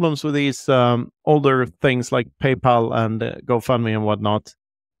the problems with these older things like PayPal and GoFundMe and whatnot,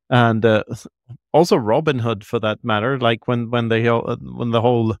 and also Robinhood for that matter, like when the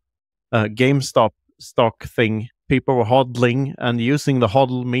whole GameStop stock thing, people were hodling and using the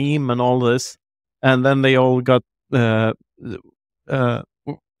hodl meme and all this, and then they all got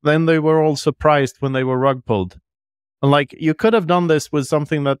then they were all surprised when they were rug pulled. And like, you could have done this with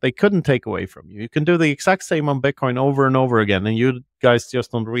something that they couldn't take away from you. You can do the exact same on Bitcoin over and over again, and you guys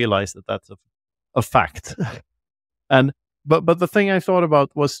just don't realize that that's a fact. And but the thing I thought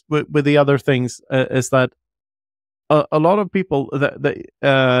about was with the other things is that a lot of people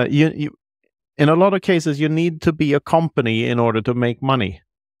you in a lot of cases you need to be a company in order to make money.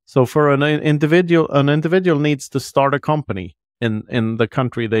 So for an individual needs to start a company in the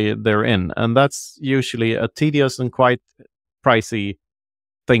country they're in, and that's usually a tedious and quite pricey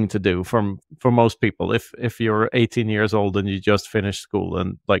thing to do for most people. If you're 18 years old and you just finished school,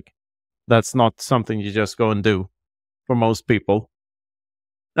 and like, that's not something you just go and do for most people.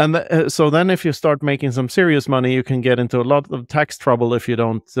 And so then if you start making some serious money, you can get into a lot of tax trouble if you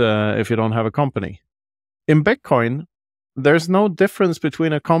don't have a company. In Bitcoin, there's no difference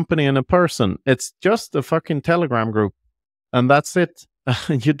between a company and a person. It's just a fucking Telegram group. And that's it.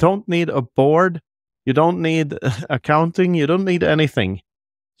 You don't need a board. You don't need accounting. You don't need anything.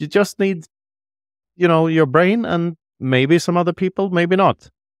 You just need, your brain and maybe some other people, maybe not.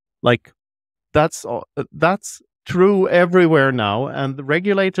 Like, that's true everywhere now. And the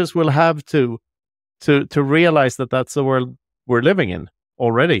regulators will have to realize that that's the world we're living in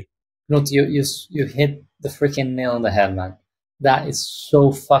already. You hit the freaking nail on the head, man. That is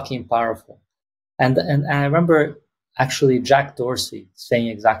so fucking powerful. And I remember actually Jack Dorsey saying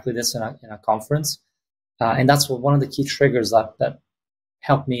exactly this in a conference, and that's one of the key triggers that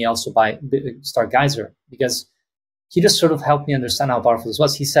helped me also start Geyser, because he just sort of helped me understand how powerful this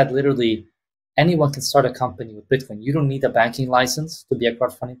was. He said literally, anyone can start a company with Bitcoin. You don't need a banking license to be a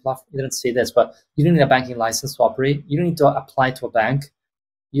crowdfunding platform. He didn't say this, but you don't need a banking license to operate. You don't need to apply to a bank.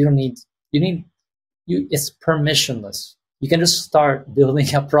 It's permissionless. You can just start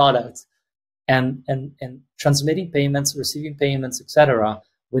building a product and transmitting payments, receiving payments, etc.,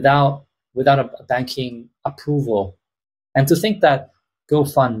 without a banking approval. And to think that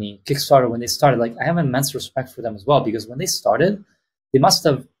GoFundMe, Kickstarter, when they started, like, I have immense respect for them as well, because when they started, they must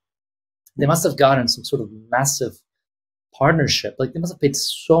have gotten some sort of massive partnership. Like, they must have paid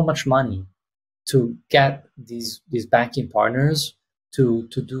so much money to get these banking partners to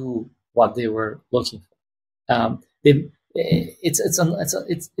do what they were looking for. It's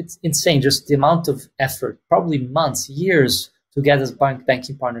insane, just the amount of effort, probably months, years, to get this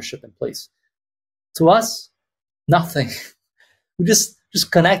banking partnership in place. To us, nothing. We just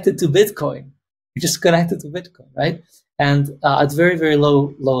connected to Bitcoin. Right? And at very, very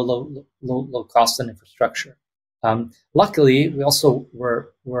low cost and infrastructure. Luckily, we also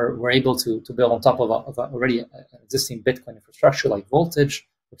were able to build on top of already an existing Bitcoin infrastructure like Voltage,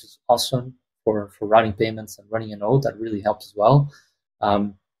 which is awesome for routing payments and running a node. That really helps as well.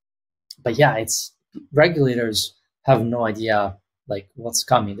 But yeah, it's regulators have no idea like what's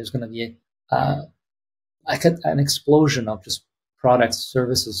coming. There's going to be an explosion of just products,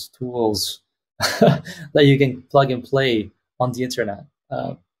 services, tools that you can plug and play on the internet.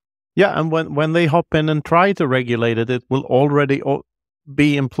 Yeah, and when they hop in and try to regulate it, it will already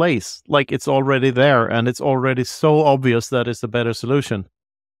be in place. Like it's already there, and it's already so obvious that it's a better solution.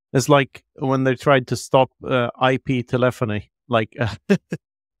 It's like when they tried to stop IP telephony, like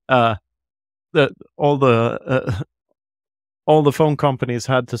all the phone companies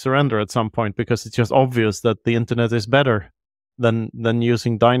had to surrender at some point because it's just obvious that the internet is better than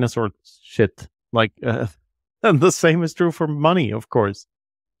using dinosaur shit. Like, and the same is true for money, of course.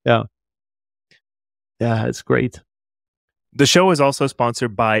 Yeah. Yeah, it's great. The show is also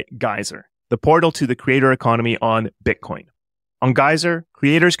sponsored by Geyser, the portal to the creator economy on Bitcoin. On Geyser,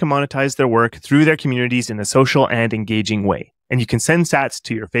 creators can monetize their work through their communities in a social and engaging way, and you can send sats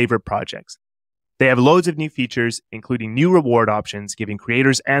to your favorite projects. They have loads of new features, including new reward options, giving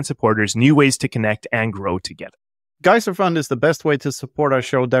creators and supporters new ways to connect and grow together. Geyser Fund is the best way to support our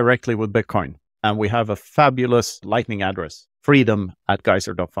show directly with Bitcoin, and we have a fabulous Lightning address,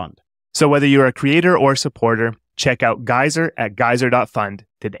 freedom@geyser.fund. So whether you're a creator or supporter, check out Geyser at geyser.fund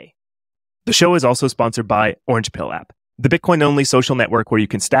today. The show is also sponsored by Orange Pill app, the Bitcoin-only social network where you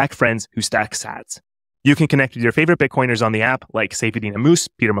can stack friends who stack sats. You can connect with your favorite Bitcoiners on the app, like Seyfedina Moose,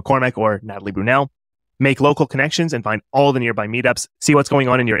 Peter McCormack, or Natalie Brunel. Make local connections and find all the nearby meetups, see what's going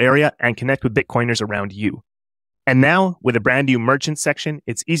on in your area, and connect with Bitcoiners around you. And now, with a brand new merchant section,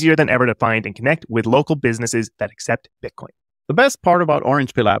 it's easier than ever to find and connect with local businesses that accept Bitcoin. The best part about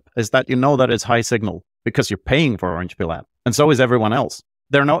Orange Pill app is that you know that it's high signal because you're paying for Orange Pill app, and so is everyone else.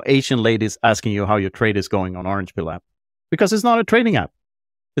 There are no Asian ladies asking you how your trade is going on Orange Pill app because it's not a trading app.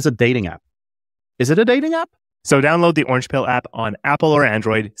 It's a dating app. Is it a dating app? So download the Orange Pill app on Apple or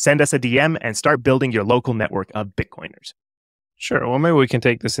Android, send us a DM, and start building your local network of Bitcoiners. Sure. Well, maybe we can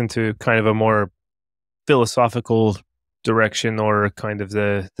take this into kind of a more philosophical direction, or kind of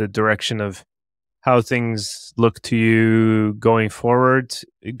the direction of how things look to you going forward.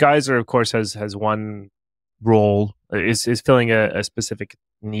 Geyser, of course, has one role, is filling a specific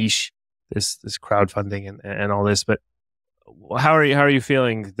niche, this crowdfunding and all this. But how are you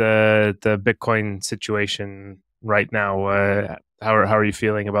feeling the Bitcoin situation right now? How are you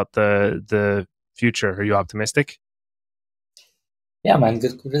feeling about the future? Are you optimistic? Yeah, man,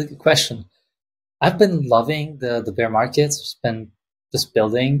 really good question. I've been loving the bear markets. It's been just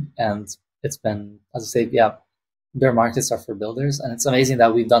building, and it's been, as I say, yeah, bear markets are for builders, and it's amazing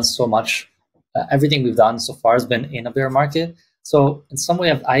that we've done so much. Everything we've done so far has been in a bear market. So in some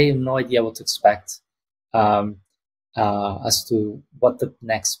way, I have no idea what to expect as to what the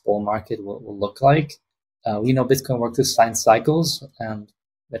next bull market will look like. We know Bitcoin works through sign cycles, and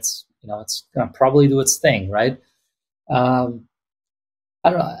it's going to probably do its thing, right? I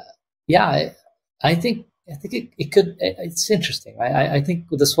don't know. Yeah, I think it could. It's interesting, right? I think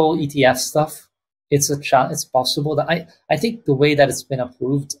with this whole ETF stuff, it's possible that I think the way that it's been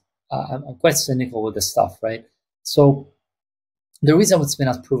approved, I'm quite cynical with this stuff, right? So the reason it's been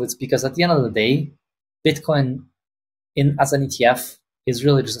approved is because at the end of the day, Bitcoin as an ETF is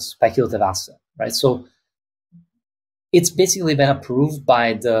really just a speculative asset, right? So it's basically been approved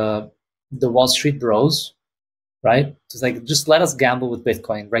by the Wall Street bros, right? It's like, just let us gamble with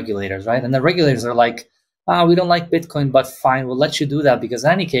Bitcoin, regulators, right? And the regulators are like, we don't like Bitcoin, but fine, we'll let you do that, because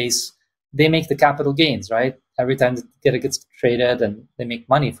in any case, they make the capital gains, right? Every time it gets traded, and they make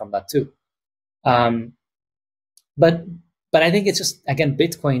money from that too. But I think it's just, again,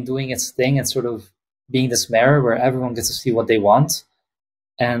 Bitcoin doing its thing and sort of being this mirror where everyone gets to see what they want,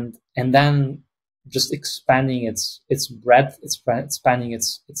 and then just expanding its breadth, expanding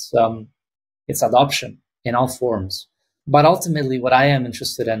its adoption in all forms. But ultimately, what I am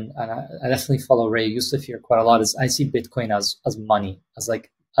interested in, and I definitely follow Ray Youssef here quite a lot, is I see Bitcoin as money, as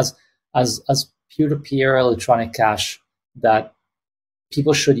peer-to-peer electronic cash that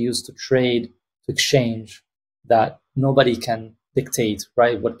people should use to trade, to exchange, that nobody can dictate,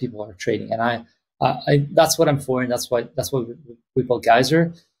 right, what people are trading. And I that's what I'm for, and that's why we built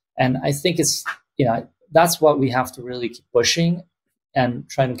Geyser. And I think it's, that's what we have to really keep pushing and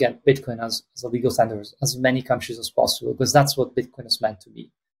trying to get Bitcoin as a legal standard as many countries as possible, because that's what Bitcoin is meant to be.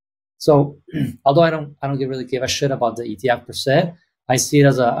 So although I don't really give a shit about the ETF per se, I see it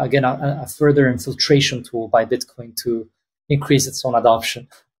as a further infiltration tool by Bitcoin to increase its own adoption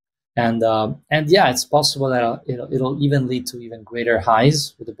And yeah, it's possible that it'll even lead to even greater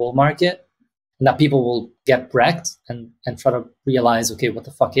highs with the bull market, and that people will get wrecked and try to realize, okay, what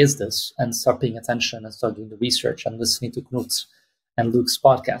the fuck is this, and start paying attention and start doing the research and listening to Knut's and Luke's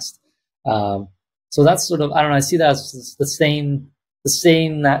podcast. So that's sort of, I don't know, I see that as the same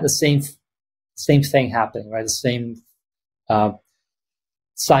thing happening, right? The same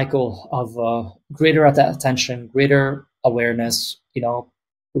cycle of greater attention, greater awareness,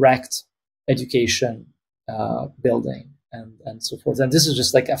 wrecked education, building, and so forth. And this is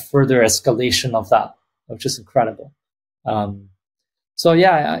just like a further escalation of that, which is incredible. So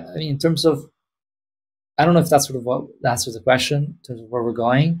yeah, I mean, in terms of, I don't know if that's sort of what answers the question in terms of where we're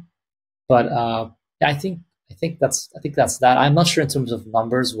going, but yeah, I think that's that. I'm not sure in terms of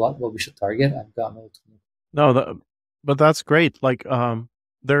numbers what we should target. I've got no, but that's great. Like,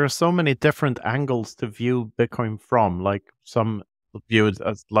 there are so many different angles to view Bitcoin from. Like, some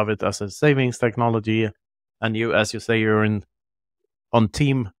love it as a savings technology, and you, as you say, you're on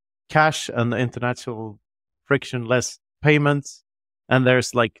Team Cash and international frictionless payments. And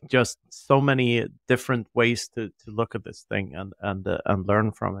there's like just so many different ways to look at this thing and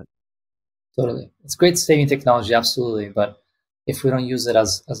learn from it. Totally, it's great saving technology, absolutely. But if we don't use it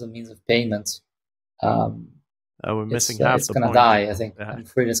as a means of payment, we're missing half it's the gonna point. die. I think. Yeah. I'm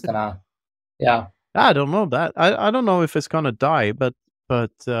afraid it's gonna. Yeah. I don't know that. I don't know if it's gonna die, but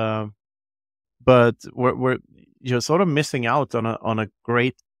you're sort of missing out on a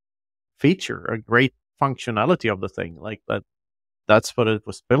great feature, a great functionality of the thing. Like that. That's what it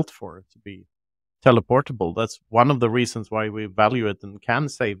was built for, to be teleportable. That's one of the reasons why we value it and can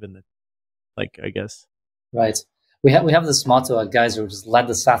save in it. Like, I guess. Right. We have this motto at Geyser, which is "Let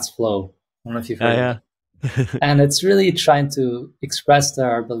the sats flow." I don't know if you've heard of it. And it's really trying to express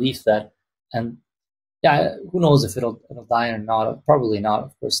our belief that, and yeah, who knows if it'll die or not? Probably not,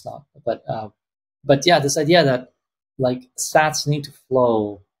 of course not. But yeah, this idea that like sats need to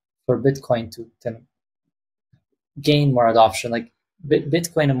flow for Bitcoin to gain more adoption. Like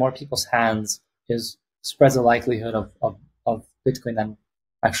Bitcoin in more people's hands spreads the likelihood of Bitcoin then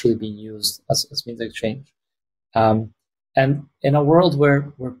actually being used as means of exchange. And in a world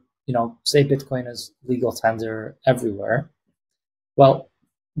where say Bitcoin is legal tender everywhere, well,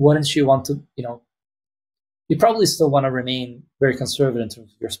 wouldn't you want to, you probably still want to remain very conservative in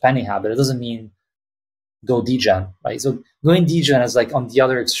terms of your spending habit. It doesn't mean go degen, right? So going degen is like on the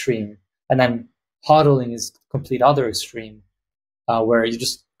other extreme, and then hodling is complete other extreme, where you're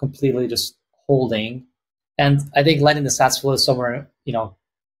just completely just holding. And I think letting the sats flow is somewhere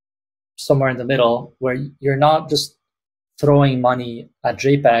in the middle, where you're not just throwing money at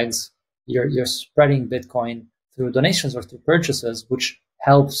JPEGs, you're spreading Bitcoin through donations or through purchases, which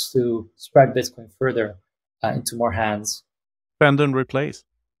helps to spread Bitcoin further into more hands. Spend and replace.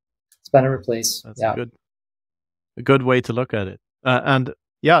 Spend and replace. That's a good way to look at it. And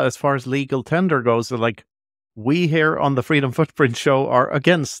yeah, as far as legal tender goes, like we here on the Freedom Footprint Show are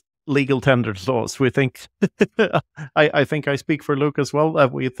against legal tender laws. We think, I think I speak for Luke as well,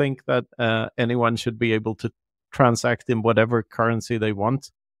 that we think that anyone should be able to transact in whatever currency they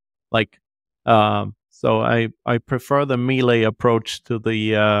want. Like, so I prefer the Melee approach to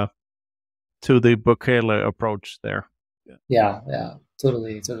the Bukele approach there. Yeah,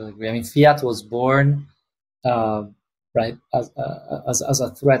 totally agree. I mean, fiat was born, right, as a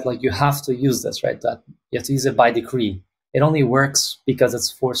threat. Like, you have to use this, right? That you have to use it by decree. It only works because it's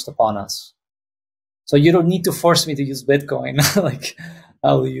forced upon us. So you don't need to force me to use Bitcoin. Like,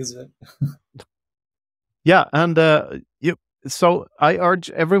 I will use it. Yeah, and so I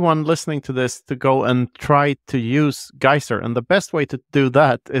urge everyone listening to this to go and try to use Geyser. And the best way to do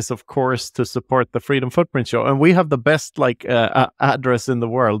that is, of course, to support the Freedom Footprint Show. And we have the best address in the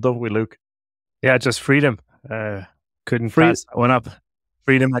world, don't we, Luke? Yeah, just Freedom. Couldn't pass that one up.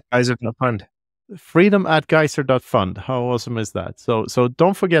 Freedom at Geyser.fund. Freedom at Geyser.fund. How awesome is that? So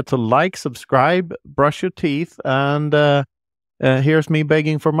don't forget to like, subscribe, brush your teeth, and here's me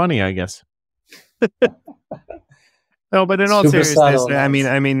begging for money, I guess. No, but in all seriousness, I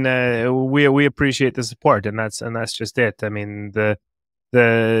mean, we appreciate the support, and that's just it. I mean,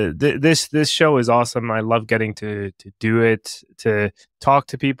 this show is awesome. I love getting to do it, to talk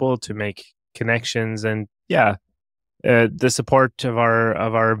to people, to make connections, and yeah, the support of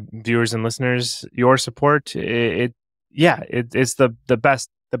our viewers and listeners, your support, it's the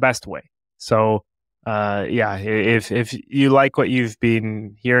best way. So yeah, if you like what you've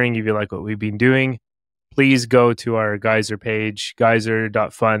been hearing, if you like what we've been doing, please go to our Geyser page,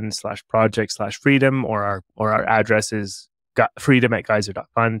 geyser.fund/project/freedom, or our address is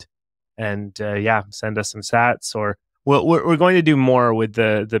freedom@geyser.fund, and yeah, send us some sats, or well, we're going to do more with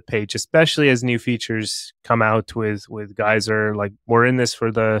the page, especially as new features come out with Geyser. Like, we're in this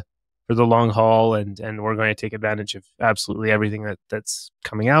for the long haul, and we're going to take advantage of absolutely everything that's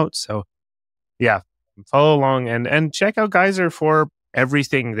coming out. So yeah, follow along and check out Geyser for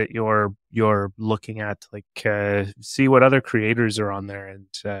everything that you're looking at. Like, see what other creators are on there, and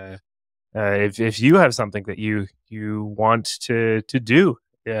if you have something that you want to do,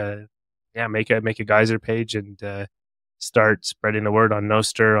 make a Geyser page and start spreading the word on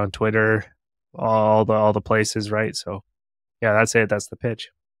Nostr, on Twitter, all the places, right? So yeah, that's it. That's the pitch.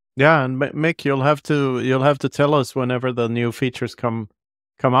 Yeah, and Mick, you'll have to tell us whenever the new features come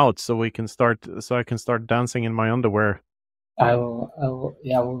out, so I can start dancing in my underwear. I will.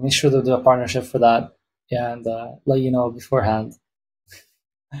 Yeah, we'll make sure to do a partnership for that. Yeah, and let you know beforehand.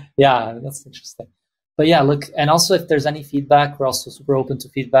 Yeah, that's interesting. But yeah, look, and also if there's any feedback, we're also super open to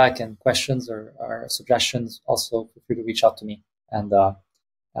feedback and questions or suggestions. Also, feel free to reach out to me. And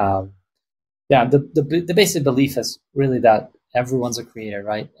yeah, the basic belief is really that everyone's a creator,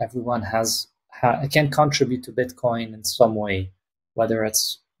 right? Everyone can contribute to Bitcoin in some way, whether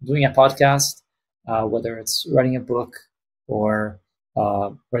it's doing a podcast, whether it's writing a book, or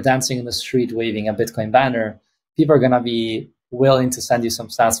dancing in the street waving a Bitcoin banner. People are gonna be willing to send you some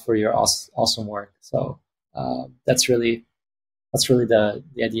stats for your awesome work. So that's really the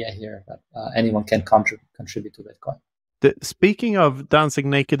idea here, that anyone can contribute to Bitcoin. Speaking of dancing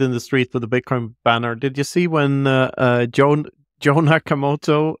naked in the street with a Bitcoin banner, did you see when Joe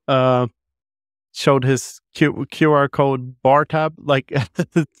Nakamoto showed his QR code bar tab like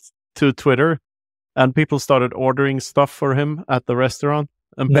to Twitter, and people started ordering stuff for him at the restaurant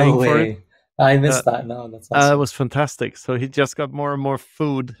and paying for it? I missed that. No, that's awesome. It was fantastic. So he just got more and more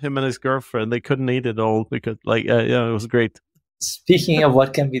food, him and his girlfriend. They couldn't eat it all because, it was great. Speaking of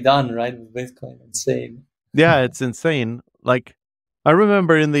what can be done, right, with Bitcoin, insane. Yeah, it's insane. Like, I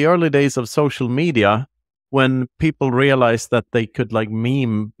remember in the early days of social media, when people realized that they could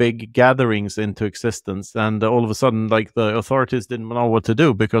meme big gatherings into existence, and all of a sudden, the authorities didn't know what to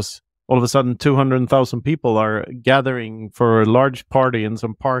do, because all of a sudden 200,000 people are gathering for a large party in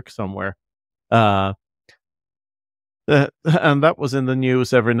some park somewhere. And that was in the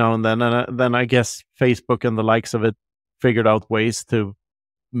news every now and then. And then I guess Facebook and the likes of it figured out ways to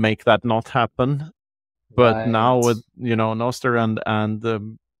make that not happen. But right. Now with Nostr and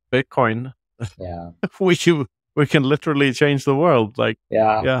Bitcoin, yeah, we can literally change the world.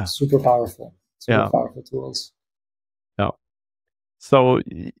 Super powerful, powerful tools. Yeah. So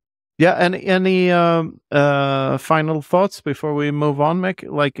yeah, any final thoughts before we move on,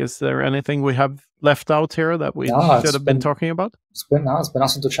 Mick? Is there anything we have left out here that we should have been talking about? It's been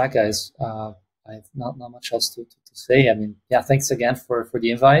awesome to chat, guys. I have not much else to say. I mean, yeah, thanks again for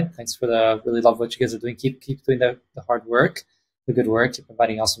the invite. Thanks for really love what you guys are doing. Keep doing the hard work, the good work. Keep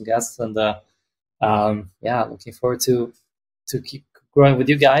inviting awesome guests, and looking forward to keep growing with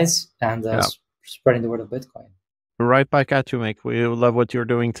you guys and spreading the word of Bitcoin. Right back at you, Mick. We love what you're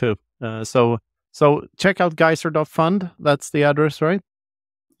doing too. So check out geyser.fund. That's the address, right?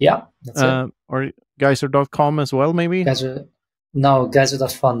 Yeah, that's it. Or geyser.com as well, maybe? No,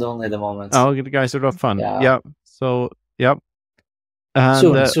 Geyser.fund only at the moment. Oh, Geyser.fund. Yeah. So, yep.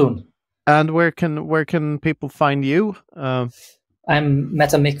 And, soon. And where can people find you? I'm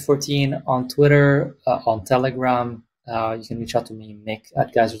Metamick14 on Twitter, on Telegram. You can reach out to me, Mick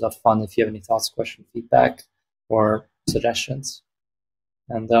at Geyser.fund, if you have any thoughts, questions, feedback, or suggestions.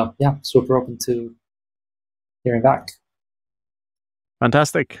 And super open to hearing back.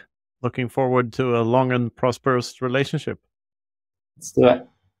 Fantastic. Looking forward to a long and prosperous relationship. Let's do it.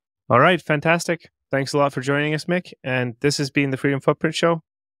 All right. Fantastic. Thanks a lot for joining us, Mick. And this has been the Freedom Footprint Show.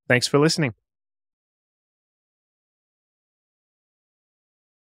 Thanks for listening.